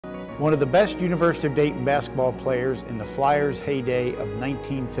One of the best University of Dayton basketball players in the Flyers' heyday of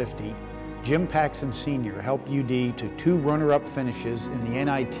 1950, Jim Paxson Sr. helped UD to 2 runner-up finishes in the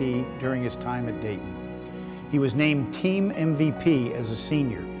NIT during his time at Dayton. He was named Team MVP as a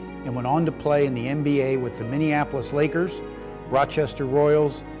senior and went on to play in the NBA with the Minneapolis Lakers, Rochester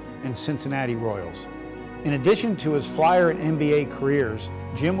Royals, and Cincinnati Royals. In addition to his Flyer and NBA careers,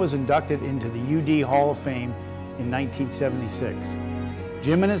 Jim was inducted into the UD Hall of Fame in 1976.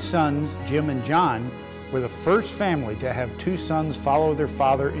 Jim and his sons, Jim and John, were the first family to have 2 sons follow their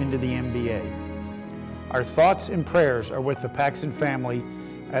father into the NBA. Our thoughts and prayers are with the Paxson family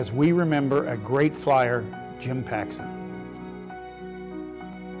as we remember a great Flyer, Jim Paxson.